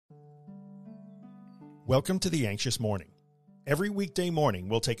Welcome to The Anxious Morning. Every weekday morning,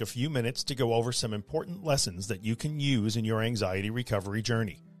 we'll take a few minutes to go over some important lessons that you can use in your anxiety recovery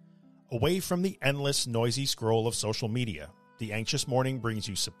journey. Away from the endless, noisy scroll of social media, The Anxious Morning brings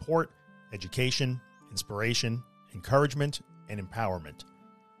you support, education, inspiration, encouragement, and empowerment.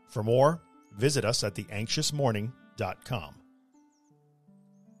 For more, visit us at theanxiousmorning.com.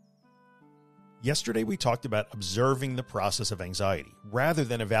 Yesterday, we talked about observing the process of anxiety rather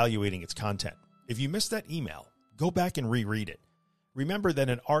than evaluating its content. If you missed that email, go back and reread it. Remember that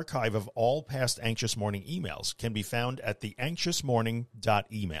an archive of all past Anxious Morning emails can be found at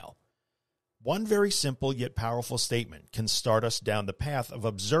theanxiousmorning.email. One very simple yet powerful statement can start us down the path of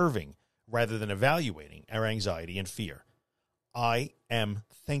observing rather than evaluating our anxiety and fear. I am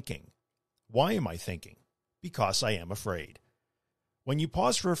thinking. Why am I thinking? Because I am afraid. When you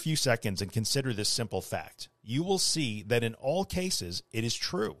pause for a few seconds and consider this simple fact, you will see that in all cases it is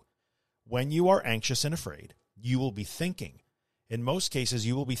true. When you are anxious and afraid, you will be thinking. In most cases,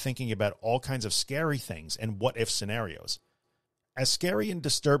 you will be thinking about all kinds of scary things and what-if scenarios. As scary and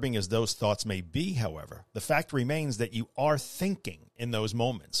disturbing as those thoughts may be, however, the fact remains that you are thinking in those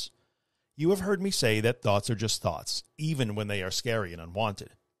moments. You have heard me say that thoughts are just thoughts, even when they are scary and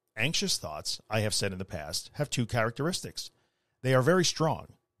unwanted. Anxious thoughts, I have said in the past, have two characteristics. They are very strong,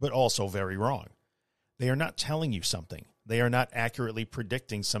 but also very wrong. They are not telling you something. They are not accurately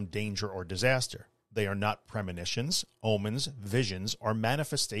predicting some danger or disaster. They are not premonitions, omens, visions, or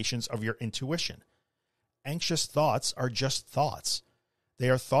manifestations of your intuition. Anxious thoughts are just thoughts. They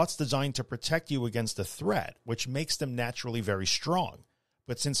are thoughts designed to protect you against a threat, which makes them naturally very strong.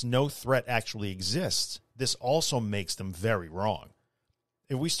 But since no threat actually exists, this also makes them very wrong.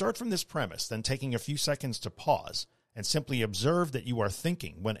 If we start from this premise, then taking a few seconds to pause and simply observe that you are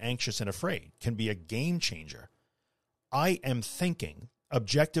thinking when anxious and afraid can be a game changer. I am thinking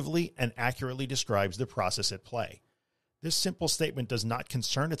objectively and accurately describes the process at play. This simple statement does not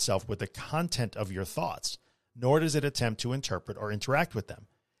concern itself with the content of your thoughts, nor does it attempt to interpret or interact with them.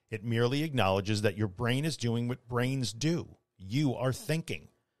 It merely acknowledges that your brain is doing what brains do. You are thinking.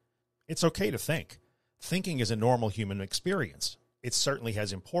 It's okay to think. Thinking is a normal human experience. It certainly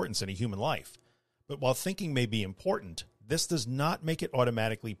has importance in a human life. But while thinking may be important, this does not make it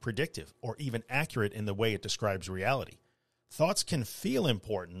automatically predictive or even accurate in the way it describes reality. Thoughts can feel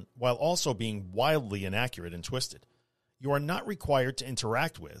important while also being wildly inaccurate and twisted. You are not required to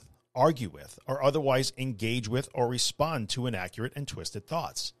interact with, argue with, or otherwise engage with or respond to inaccurate and twisted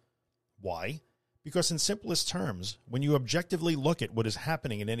thoughts. Why? Because in simplest terms, when you objectively look at what is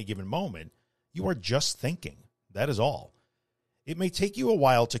happening in any given moment, you are just thinking. That is all. It may take you a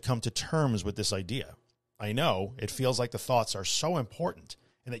while to come to terms with this idea. I know it feels like the thoughts are so important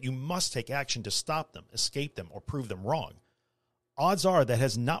and that you must take action to stop them, escape them, or prove them wrong. Odds are that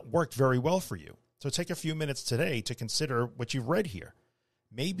has not worked very well for you. So take a few minutes today to consider what you've read here.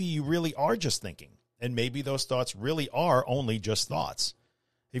 Maybe you really are just thinking, and maybe those thoughts really are only just thoughts.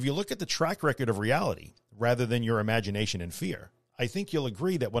 If you look at the track record of reality rather than your imagination and fear, I think you'll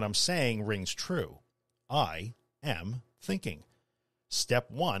agree that what I'm saying rings true. I am thinking.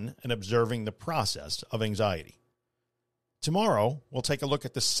 Step 1 in observing the process of anxiety. Tomorrow, we'll take a look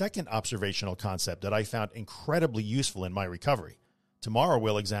at the second observational concept that I found incredibly useful in my recovery. Tomorrow,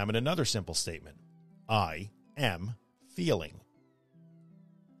 we'll examine another simple statement. I am feeling.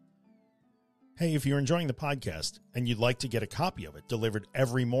 Hey, if you're enjoying the podcast and you'd like to get a copy of it delivered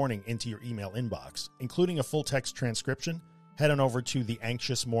every morning into your email inbox, including a full text transcription, head on over to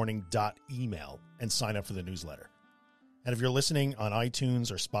theanxiousmorning.email and sign up for the newsletter. And if you're listening on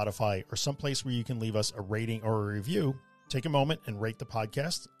iTunes or Spotify or someplace where you can leave us a rating or a review, take a moment and rate the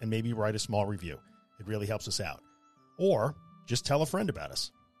podcast and maybe write a small review. It really helps us out. Or just tell a friend about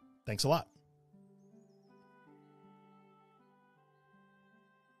us. Thanks a lot.